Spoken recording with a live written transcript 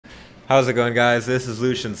How's it going, guys? This is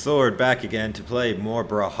Lucian Sword back again to play more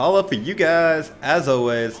Brawlhalla for you guys, as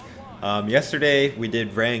always. Yesterday we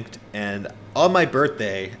did ranked, and on my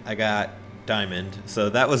birthday I got diamond, so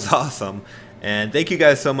that was awesome. And thank you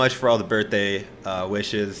guys so much for all the birthday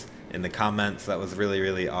wishes in the comments. That was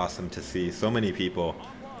really awesome to see so many people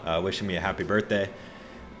wishing me a happy birthday.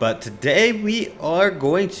 But today we are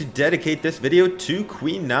going to dedicate this video to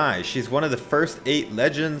Queen Nai. She's one of the first 8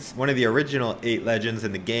 legends, one of the original 8 legends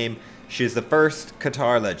in the game. She's the first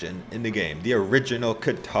Katar legend in the game, the original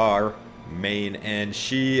Katar main, and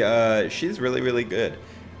she's really good.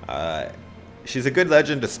 She's a good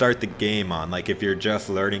legend to start the game on. Like if you're just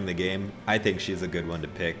learning the game, I think she's a good one to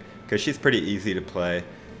pick because she's pretty easy to play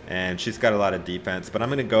and she's got a lot of defense. But I'm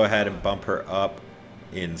gonna go ahead and bump her up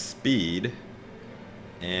in speed.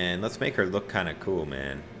 And let's make her look kind of cool,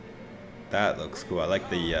 man. That looks cool. I like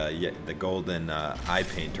the golden eye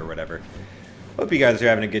paint or whatever. Hope you guys are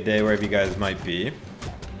having a good day wherever you guys might be.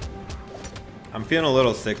 I'm feeling a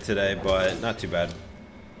little sick today, but not too bad.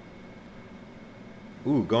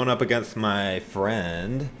 Ooh, going up against my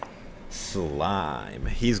friend Slime.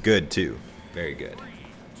 He's good too. Very good.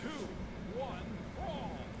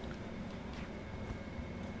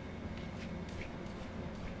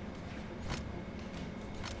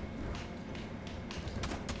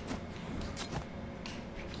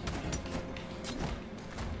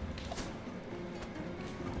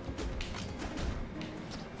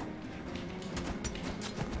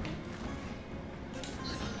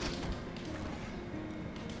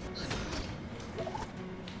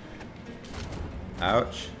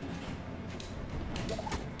 Ouch.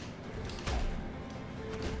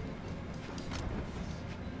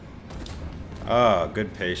 Oh,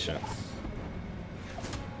 good patience.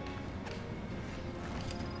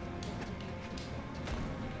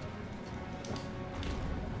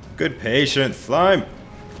 Good patience, Slime.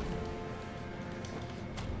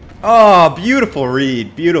 Oh, beautiful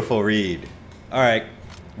read. Beautiful read. Alright,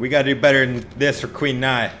 we gotta do better than this for Queen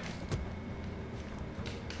Nai.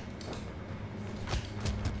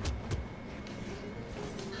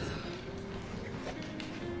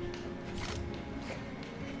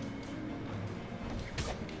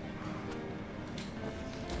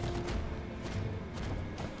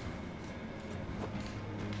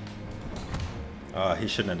 Oh, he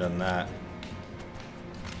shouldn't have done that.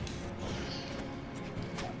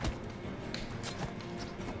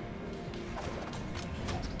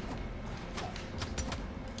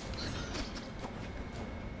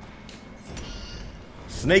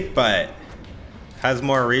 Snakebite has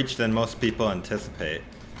more reach than most people anticipate.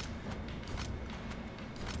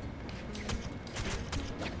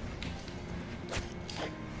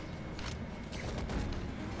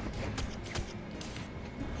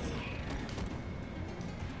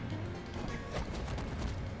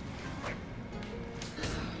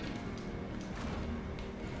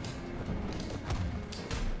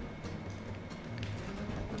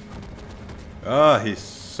 Oh, he's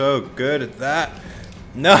so good at that.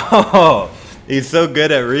 No! He's so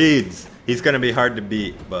good at reads. He's going to be hard to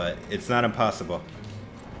beat, but it's not impossible.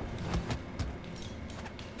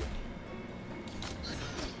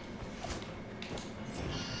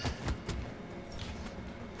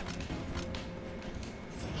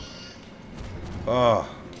 Oh.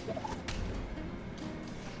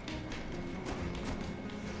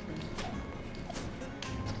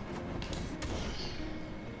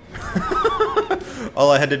 All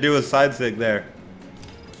I had to do was side sig there.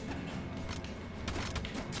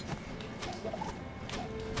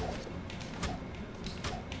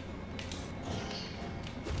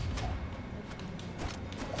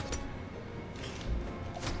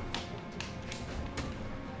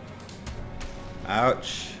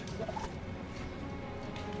 Ouch.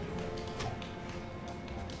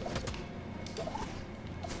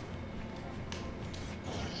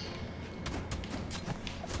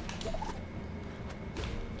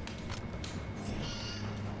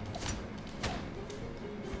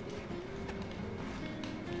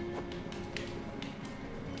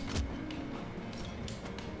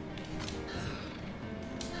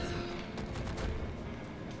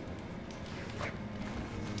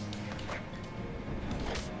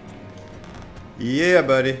 Yeah,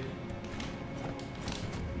 buddy.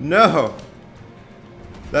 No.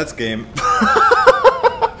 That's game.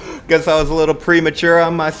 Guess I was a little premature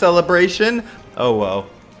on my celebration. Oh well.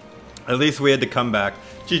 At least we had to come back.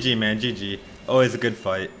 GG, man. GG. Always a good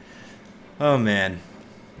fight. Oh, man.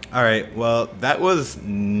 Alright, well, that was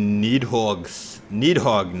Needhog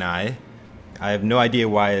Nai. I have no idea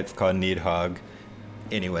why it's called Needhog.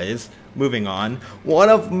 Anyways, moving on. One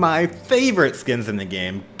of my favorite skins in the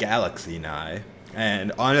game, Galaxy Nai.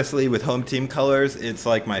 And honestly, with home team colors, it's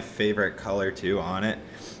like my favorite color too on it.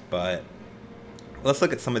 But let's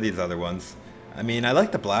look at some of these other ones. I mean, I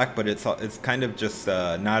like the black, but it's kind of just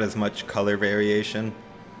not as much color variation.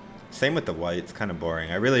 Same with the white, it's kind of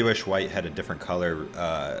boring. I really wish white had a different color,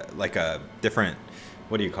 like a different,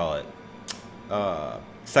 what do you call it?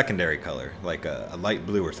 Secondary color, like a light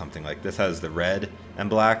blue or something. Like this has the red and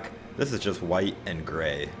black. This is just white and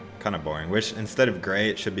gray. Kind of boring. Wish instead of gray,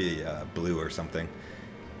 it should be blue or something.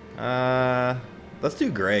 Let's do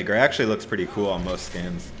gray. Gray actually looks pretty cool on most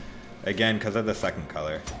skins. Again, because of the second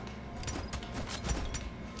color.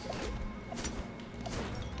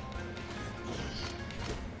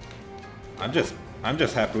 I'm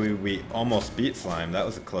just happy we almost beat Slime. That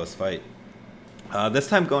was a close fight. This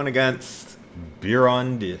time going against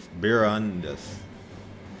Burundis,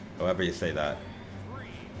 however you say that. 3,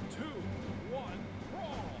 2, 1, brawl.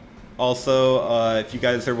 Also, if you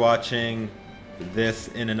guys are watching this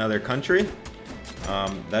in another country,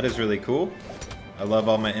 that is really cool. I love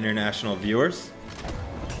all my international viewers.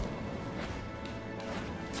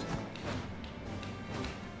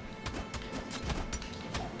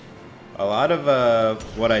 A lot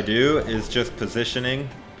of what I do is just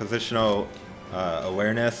positional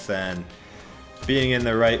awareness, and being in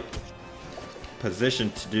the right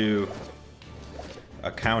position to do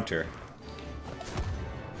a counter.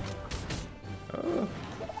 Oh.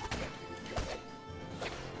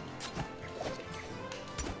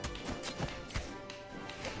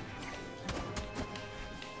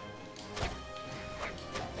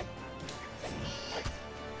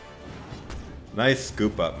 Nice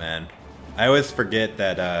scoop up, man. I always forget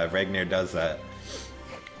that Ragnar does that.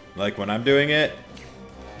 Like when I'm doing it.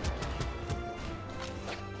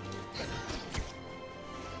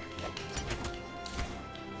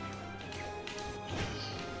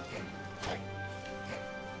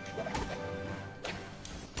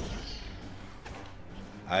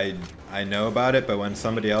 I know about it, but when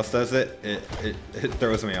somebody else does it, it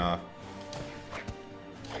throws me off.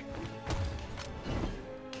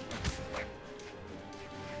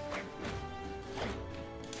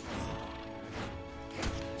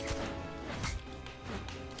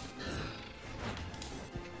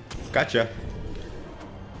 Gotcha.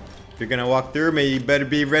 If you're gonna walk through me, you better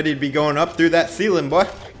be ready to be going up through that ceiling, boy.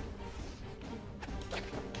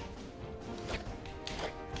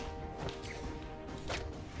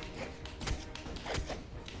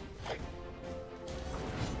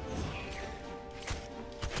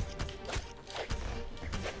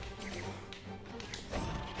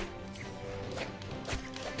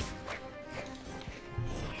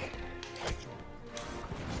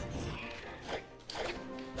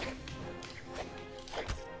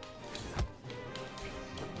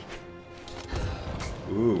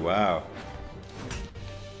 Ooh, wow.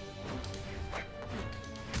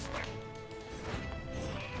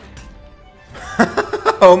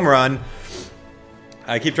 Home run.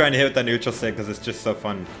 I keep trying to hit with that neutral stick because it's just so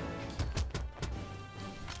fun.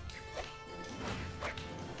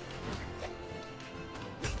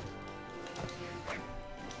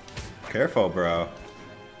 Careful, bro.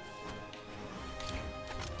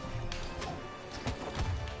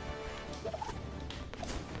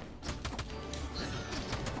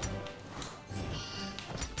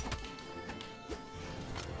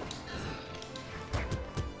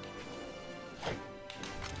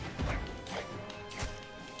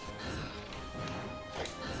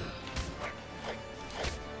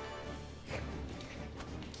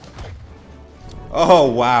 Oh,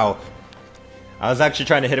 wow. I was actually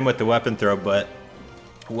trying to hit him with the weapon throw, but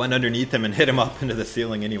went underneath him and hit him up into the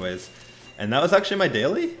ceiling anyways. And that was actually my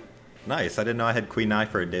daily? Nice. I didn't know I had Queen Eye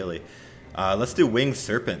for a daily. Let's do Winged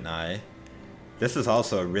Serpent Eye. This is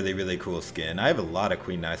also a really, really cool skin. I have a lot of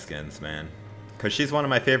Queen Eye skins, man. Because she's one of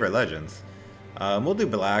my favorite legends. We'll do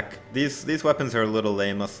black. These weapons are a little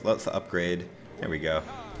lame. Let's upgrade. There we go.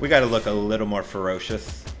 We got to look a little more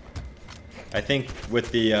ferocious. I think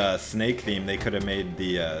with the snake theme, they could have made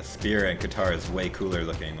the spear and KATARS way cooler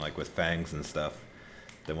looking, like with fangs and stuff,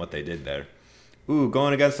 than what they did there. Ooh,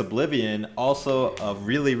 going against Oblivion, also a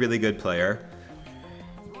really, really good player.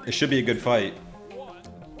 It should be a good fight.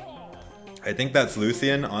 I think that's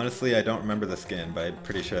Lucian. Honestly, I don't remember the skin, but I'm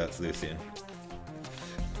pretty sure that's Lucian.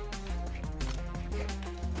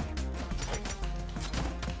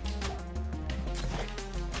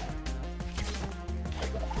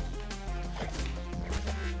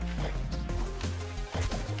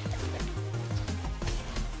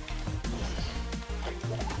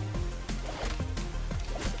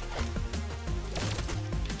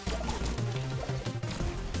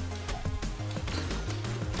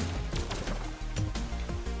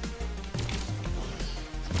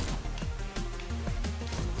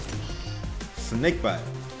 Snake bite.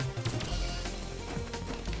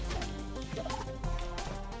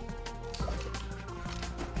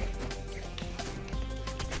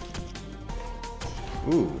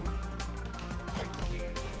 Ooh.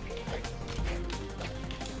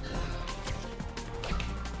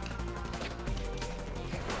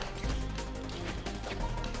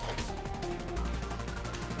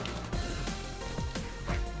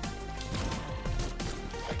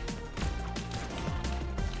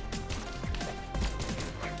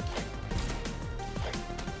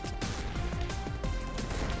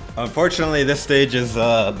 Unfortunately, this stage is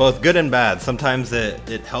both good and bad. Sometimes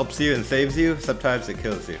it helps you and saves you, sometimes it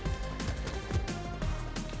kills you.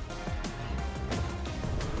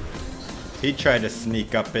 He tried to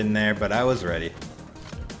sneak up in there, but I was ready.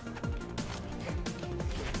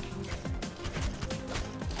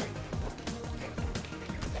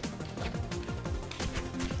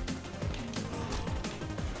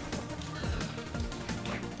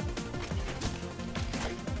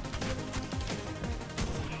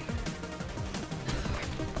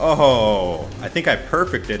 Oh, I think I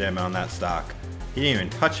perfected him on that stock. He didn't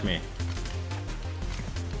even touch me.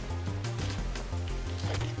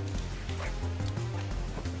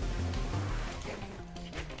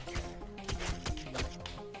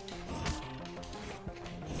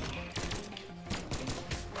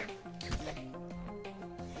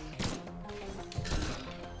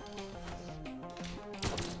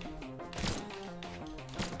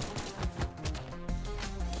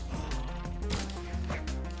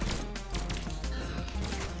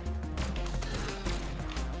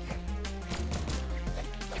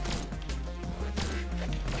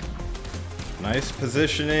 Nice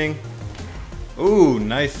positioning. Ooh,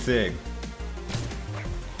 nice sig.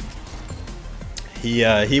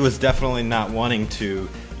 He was definitely not wanting to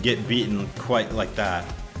get beaten quite like that.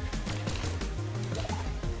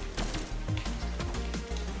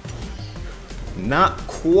 Not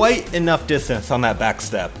quite enough distance on that back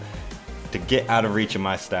step to get out of reach of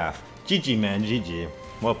my staff. GG, man, GG.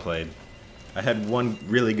 Well played. I had one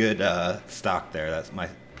really good stock there. That's my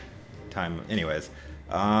time. Anyways,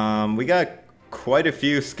 we got quite a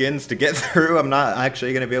few skins to get through. I'm not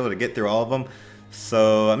actually going to be able to get through all of them,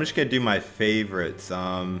 so I'm just going to do my favorites.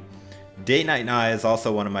 Date Night Nye is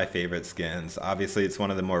also one of my favorite skins. Obviously, it's one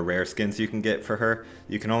of the more rare skins you can get for her.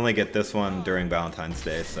 You can only get this one during Valentine's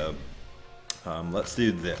Day, so let's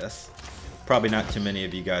do this. Probably not too many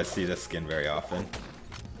of you guys see this skin very often.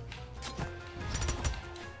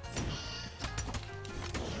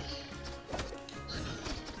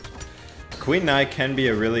 Queen Nye can be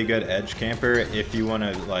a really good edge camper if you want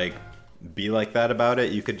to like be like that about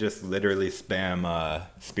it. You could just literally spam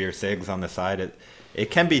spear sigs on the side. It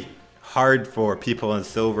can be hard for people in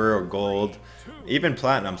silver or gold, even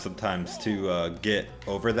platinum sometimes, to get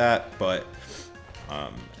over that, but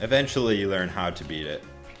eventually you learn how to beat it.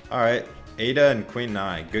 Alright, Ada and Queen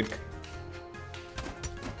Nye, good.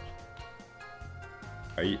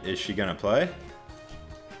 Is she gonna play?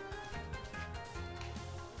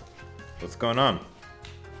 What's going on?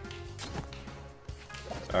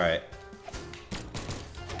 Alright.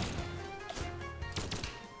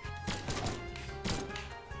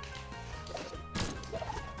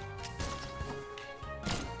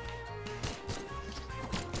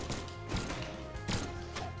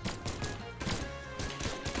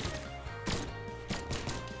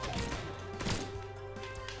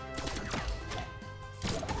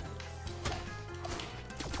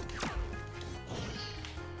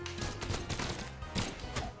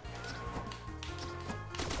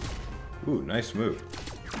 Ooh, nice move.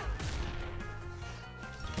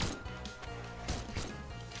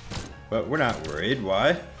 But we're not worried.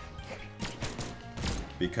 Why?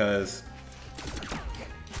 Because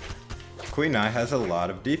Queen Nye has a lot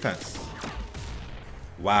of defense.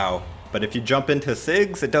 Wow. But if you jump into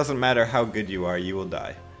SIGs, it doesn't matter how good you are, you will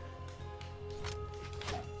die.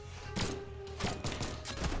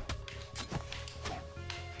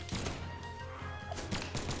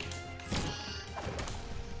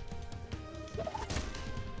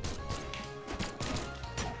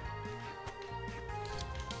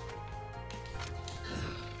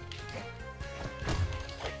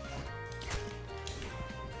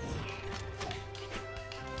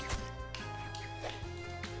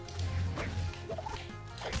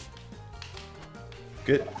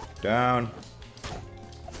 Get down.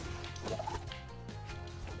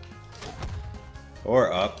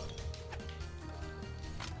 Or up.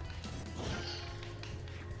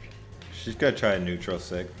 She's gonna try a neutral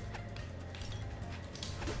sig.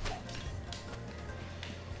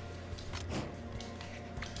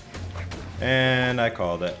 And I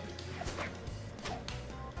called it.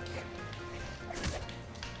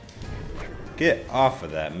 Get off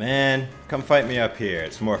of that, man. Come fight me up here.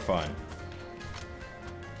 It's more fun.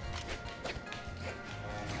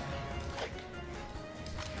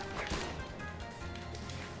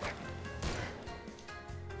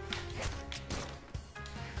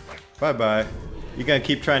 Bye-bye. You gonna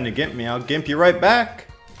keep trying to gimp me, I'll gimp you right back.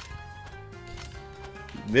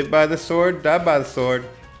 Live by the sword, die by the sword.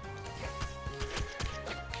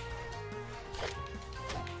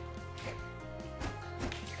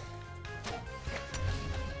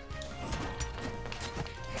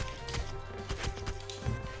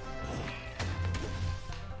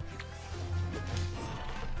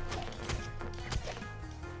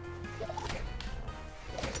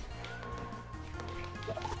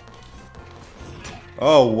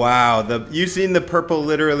 Oh wow, you seen the purple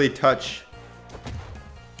literally touch,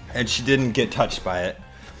 and she didn't get touched by it.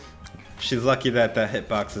 She's lucky that that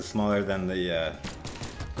hitbox is smaller than the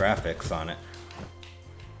graphics on it.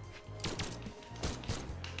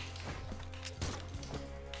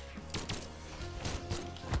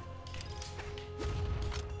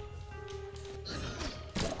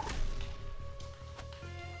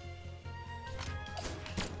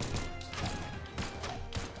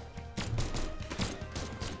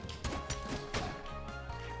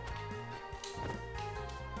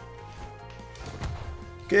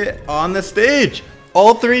 Get on the stage!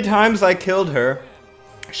 All 3 times I killed her,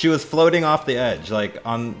 she was floating off the edge, like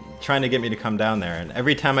trying to get me to come down there. And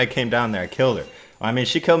every time I came down there, I killed her. I mean,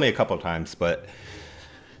 she killed me a couple times, but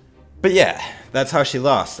yeah, that's how she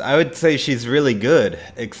lost. I would say she's really good,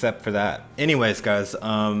 except for that. Anyways, guys,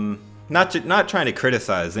 not trying to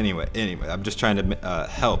criticize. Anyway, I'm just trying to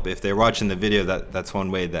help. If they're watching the video, that's one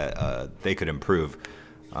way that they could improve.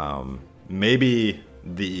 Maybe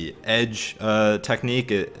the edge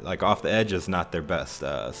technique, like off the edge, is not their best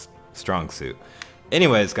strong suit.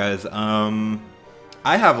 Anyways, guys, I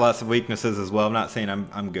have lots of weaknesses as well. I'm not saying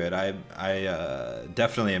I'm good. I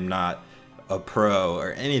definitely am not a pro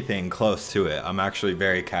or anything close to it. I'm actually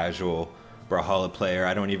very casual Brawlhalla player.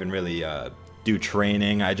 I don't even really do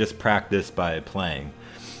training. I just practice by playing.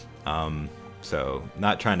 So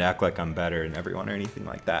not trying to act like I'm better than everyone or anything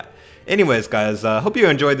like that. Anyways, guys, hope you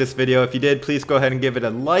enjoyed this video. If you did, please go ahead and give it a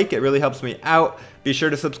like. It really helps me out. Be sure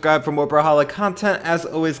to subscribe for more Brawlhalla content. As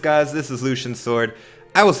always, guys, this is Lucian Sword.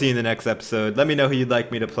 I will see you in the next episode. Let me know who you'd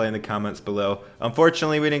like me to play in the comments below.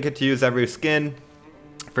 Unfortunately, we didn't get to use every skin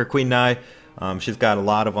for Queen Nai. She's got a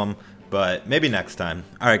lot of them, but maybe next time.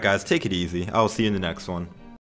 Alright, guys, take it easy. I will see you in the next one.